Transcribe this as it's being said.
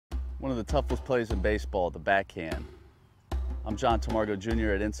One of the toughest plays in baseball, the backhand. I'm John Tamargo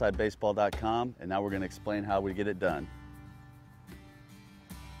Jr. at InsideBaseball.com, and now we're going to explain how we get it done.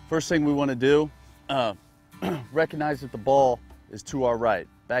 First thing we want to do, recognize that the ball is to our right.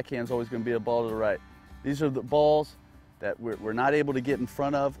 Backhand's always going to be a ball to the right. These are the balls that we're not able to get in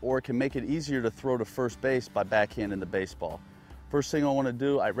front of, or it can make it easier to throw to first base by backhanding the baseball. First thing I want to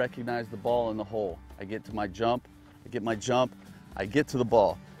do, I recognize the ball in the hole. I get to my jump, I get to the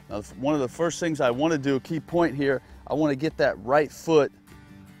ball. Now, one of the first things I want to do, key point here, I want to get that right foot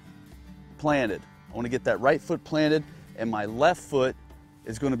planted. I want to get that right foot planted, and my left foot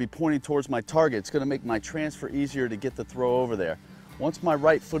is going to be pointing towards my target. It's going to make my transfer easier to get the throw over there. Once my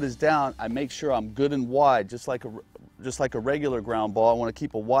right foot is down, I make sure I'm good and wide, just like a regular ground ball. I want to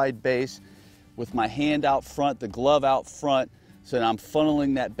keep a wide base with my hand out front, the glove out front, so that I'm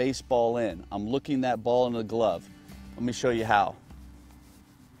funneling that baseball in. I'm looking that ball in the glove. Let me show you how.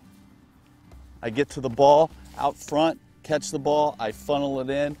 I get to the ball out front, catch the ball, I funnel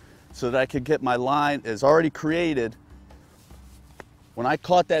it in so that I can get my line is already created. When I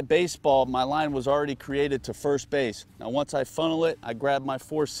caught that baseball, my line was already created to first base. Now once I funnel it, I grab my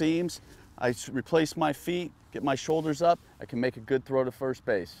four seams, I replace my feet, get my shoulders up, I can make a good throw to first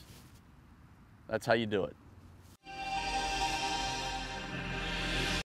base. That's how you do it.